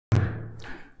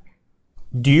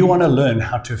Do you want to learn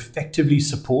how to effectively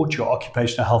support your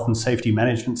occupational health and safety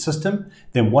management system?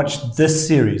 Then watch this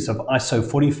series of ISO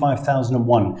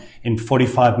 45001 in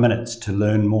 45 minutes to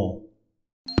learn more.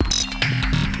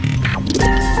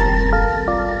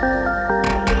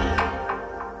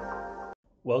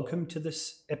 Welcome to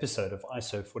this episode of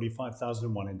ISO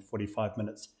 45001 in 45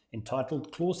 minutes,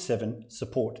 entitled Clause 7,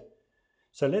 Support.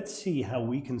 So let's see how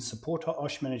we can support our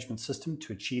OHS management system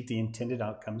to achieve the intended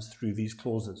outcomes through these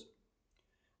clauses.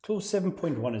 Clause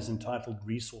 7.1 is entitled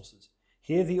Resources.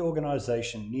 Here the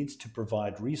organization needs to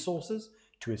provide resources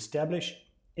to establish,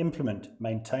 implement,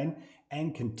 maintain,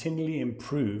 and continually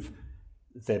improve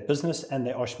their business and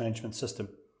their OHS management system.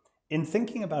 In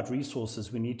thinking about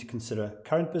resources, we need to consider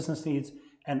current business needs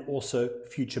and also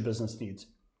future business needs.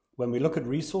 When we look at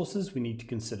resources, we need to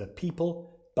consider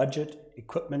people, budget,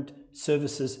 equipment,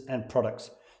 services, and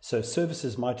products. So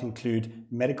services might include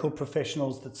medical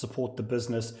professionals that support the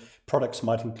business. Products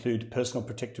might include personal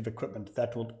protective equipment.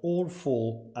 That will all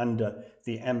fall under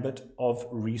the ambit of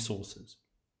resources.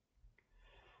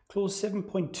 Clause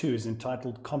 7.2 is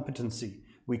entitled Competency.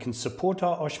 We can support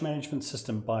our OHS management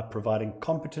system by providing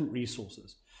competent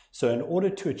resources. So in order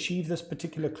to achieve this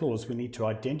particular clause, we need to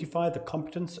identify the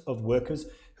competence of workers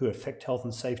who affect health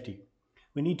and safety.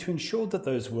 We need to ensure that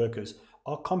those workers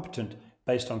are competent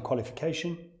based on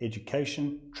qualification,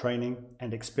 education, training,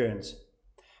 and experience.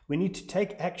 We need to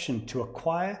take action to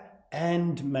acquire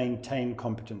and maintain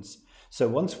competence. So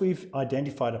once we've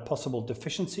identified a possible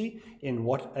deficiency in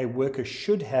what a worker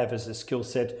should have as a skill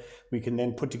set, we can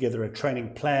then put together a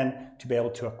training plan to be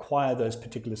able to acquire those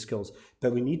particular skills.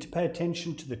 But we need to pay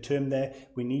attention to the term there.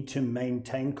 We need to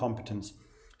maintain competence.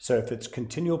 So if it's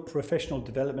continual professional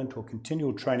development or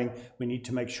continual training, we need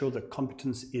to make sure that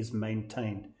competence is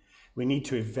maintained. We need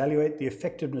to evaluate the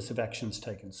effectiveness of actions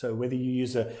taken. So whether you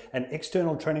use an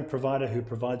external training provider who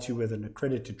provides you with an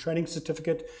accredited training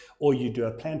certificate, or you do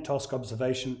a planned task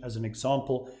observation as an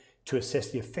example to assess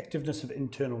the effectiveness of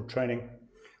internal training,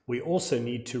 we also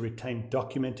need to retain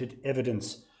documented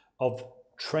evidence of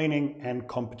training and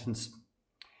competence.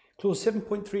 Clause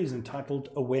 7.3 is entitled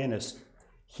Awareness.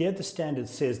 Here the standard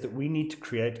says that we need to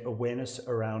create awareness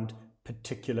around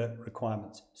particular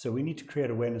requirements. So we need to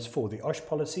create awareness for the OHS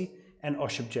policy and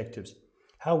OHS objectives,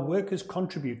 how workers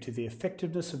contribute to the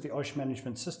effectiveness of the OHS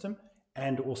management system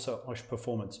and also OHS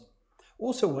performance.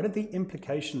 Also, what are the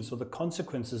implications or the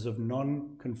consequences of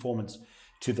non-conformance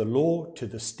to the law, to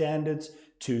the standards,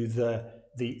 to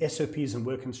the SOPs and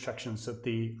work instructions that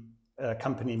the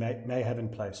company may have in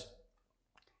place.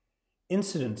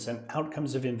 Incidents and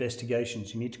outcomes of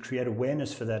investigations, you need to create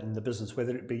awareness for that in the business,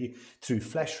 whether it be through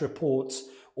flash reports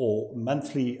or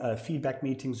monthly feedback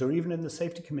meetings or even in the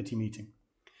safety committee meeting.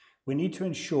 We need to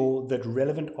ensure that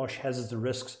relevant OHS hazards and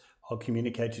risks are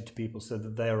communicated to people so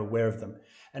that they are aware of them.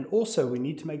 And also we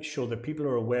need to make sure that people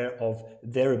are aware of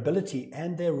their ability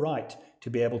and their right to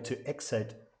be able to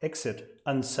exit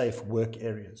unsafe work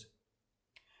areas.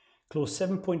 Clause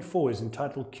 7.4 is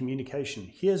entitled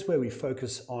Communication. Here's where we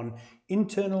focus on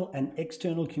internal and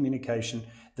external communication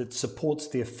that supports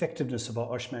the effectiveness of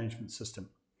our OHS management system.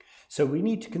 So we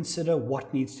need to consider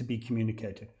what needs to be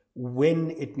communicated,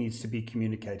 when it needs to be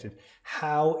communicated,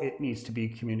 how it needs to be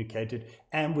communicated,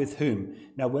 and with whom.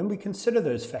 Now, when we consider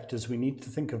those factors, we need to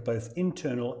think of both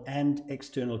internal and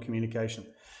external communication.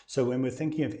 So when we're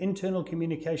thinking of internal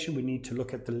communication, we need to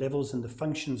look at the levels and the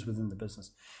functions within the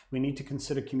business. We need to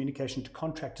consider communication to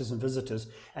contractors and visitors,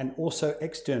 and also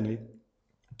externally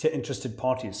to interested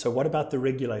parties. So what about the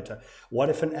regulator? What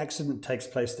if an accident takes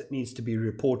place that needs to be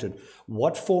reported?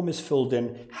 What form is filled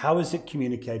in? How is it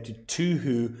communicated? To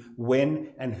who,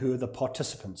 when, and who are the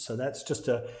participants? So that's just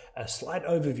a slight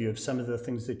overview of some of the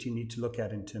things that you need to look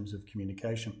at in terms of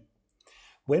communication.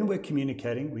 When we're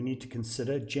communicating, we need to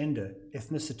consider gender,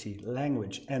 ethnicity,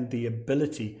 language, and the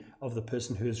ability of the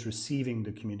person who is receiving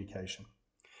the communication.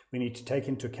 We need to take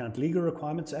into account legal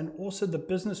requirements and also the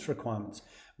business requirements.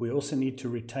 We also need to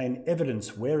retain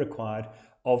evidence where required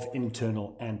of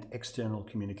internal and external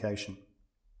communication.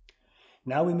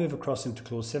 Now we move across into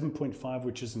clause 7.5,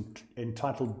 which is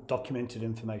entitled Documented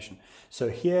Information. So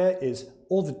here is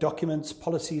all the documents,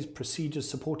 policies, procedures,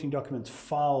 supporting documents,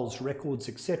 files, records,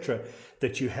 etc.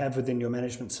 that you have within your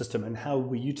management system and how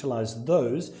we utilize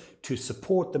those to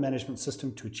support the management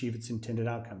system to achieve its intended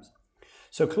outcomes.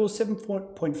 So clause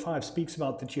 7.5 speaks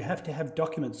about that you have to have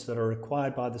documents that are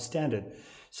required by the standard.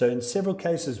 So in several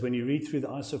cases, when you read through the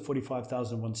ISO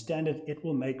 45001 standard, it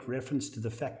will make reference to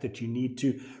the fact that you need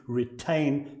to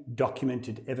retain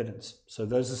documented evidence. So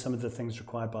those are some of the things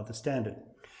required by the standard.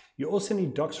 You also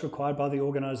need docs required by the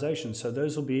organization. So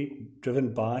those will be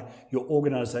driven by your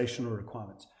organizational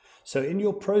requirements. So in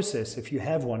your process, if you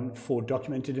have one for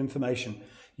documented information,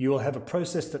 you will have a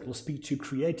process that will speak to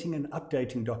creating and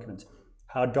updating documents,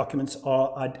 how documents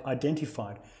are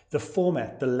identified, the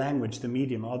format, the language, the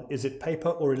medium, is it paper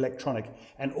or electronic,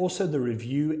 and also the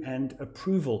review and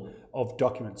approval of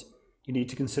documents. You need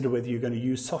to consider whether you're going to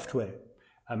use software,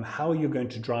 how you're going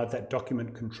to drive that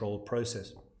document control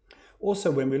process.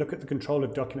 Also, when we look at the control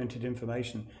of documented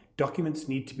information, documents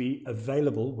need to be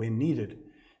available when needed.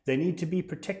 They need to be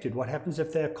protected. What happens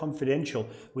if they're confidential?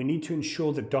 We need to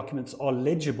ensure that documents are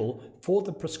legible for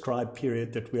the prescribed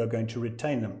period that we are going to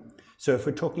retain them. So if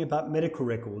we're talking about medical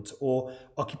records or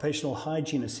occupational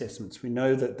hygiene assessments, we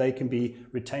know that they can be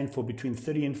retained for between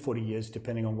 30 and 40 years,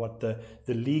 depending on what the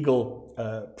legal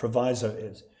proviso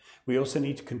is. We also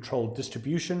need to control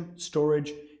distribution,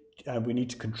 storage, we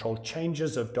need to control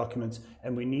changes of documents,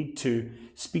 and we need to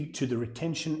speak to the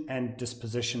retention and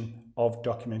disposition of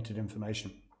documented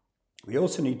information. We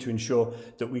also need to ensure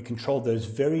that we control those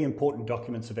very important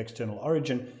documents of external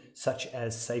origin, such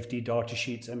as safety data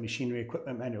sheets and machinery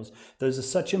equipment manuals. Those are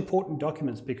such important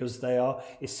documents because they are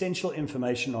essential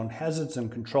information on hazards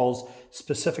and controls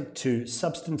specific to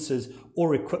substances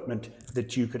or equipment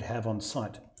that you could have on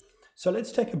site. So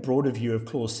let's take a broader view of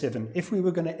Clause 7. If we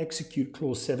were going to execute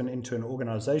Clause 7 into an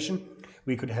organization,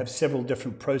 we could have several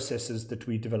different processes that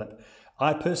we develop.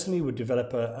 I personally would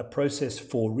develop a process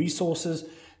for resources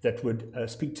that would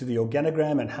speak to the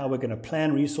organogram and how we're going to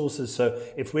plan resources. So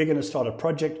if we're going to start a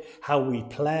project, how we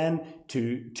plan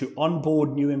to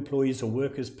onboard new employees or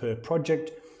workers per project.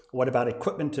 What about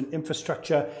equipment and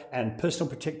infrastructure and personal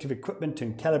protective equipment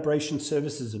and calibration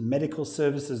services and medical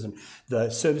services and the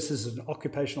services of an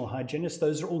occupational hygienist?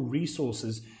 Those are all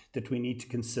resources that we need to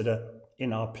consider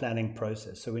in our planning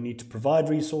process. So we need to provide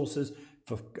resources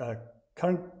for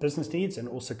current business needs and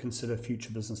also consider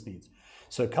future business needs.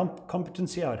 So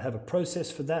competency, I would have a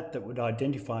process for that would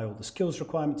identify all the skills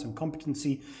requirements and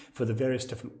competency for the various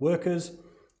different workers.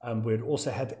 We'd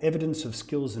also have evidence of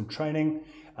skills and training.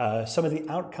 Some of the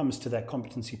outcomes to that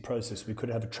competency process. We could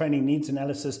have a training needs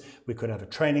analysis. We could have a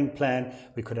training plan.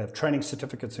 We could have training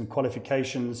certificates and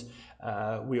qualifications.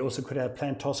 We also could have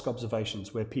planned task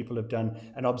observations where people have done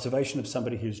an observation of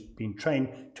somebody who's been trained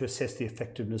to assess the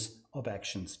effectiveness of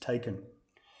actions taken.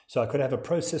 So I could have a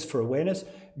process for awareness.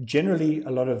 Generally, a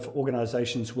lot of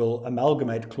organizations will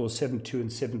amalgamate Clause 7.2 and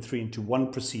 7.3 into one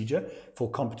procedure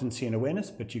for competency and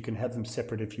awareness, but you can have them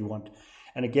separate if you want.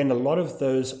 And again, a lot of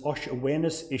those OSH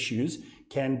awareness issues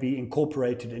can be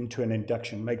incorporated into an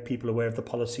induction, make people aware of the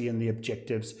policy and the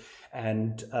objectives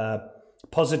and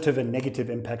positive and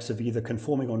negative impacts of either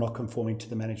conforming or not conforming to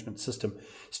the management system.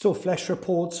 Still, flash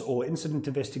reports or incident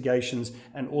investigations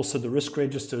and also the risk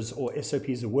registers or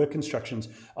SOPs or work instructions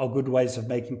are good ways of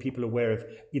making people aware of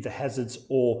either hazards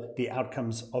or the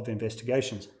outcomes of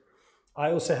investigations.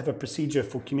 I also have a procedure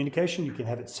for communication. You can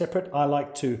have it separate. I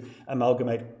like to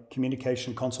amalgamate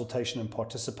communication, consultation, and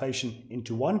participation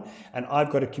into one. And I've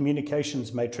got a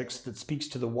communications matrix that speaks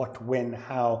to the what, when,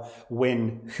 how,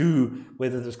 when, who,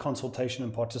 whether there's consultation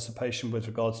and participation with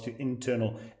regards to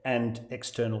internal and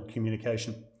external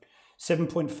communication.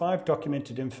 7.5,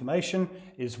 documented information,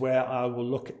 is where I will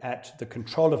look at the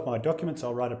control of my documents.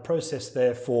 I'll write a process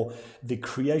there for the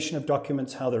creation of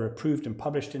documents, how they're approved and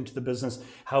published into the business,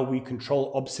 how we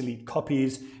control obsolete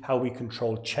copies, how we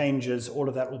control changes. All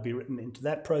of that will be written into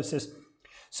that process.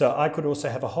 So I could also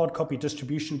have a hard copy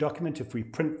distribution document. If we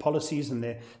print policies and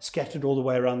they're scattered all the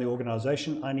way around the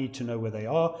organization, I need to know where they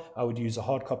are. I would use a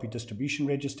hard copy distribution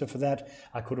register for that.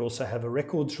 I could also have a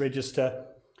records register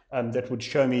that would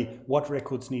show me what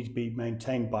records need to be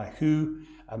maintained by who,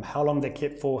 how long they're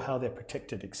kept for, how they're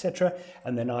protected, etc.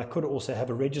 And then I could also have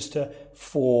a register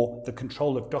for the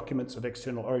control of documents of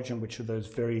external origin, which are those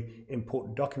very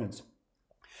important documents.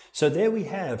 So there we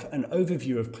have an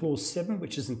overview of Clause 7,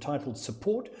 which is entitled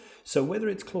Support. So whether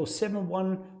it's Clause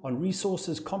 7.1 on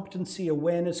resources, competency,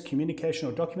 awareness, communication,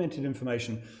 or documented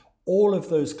information, all of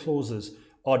those clauses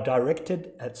are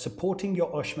directed at supporting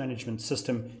your OSH management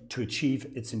system to achieve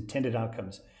its intended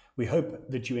outcomes. We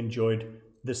hope that you enjoyed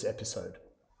this episode.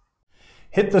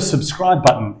 Hit the subscribe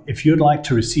button if you'd like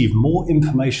to receive more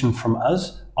information from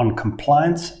us on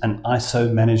compliance and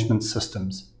ISO management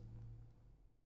systems.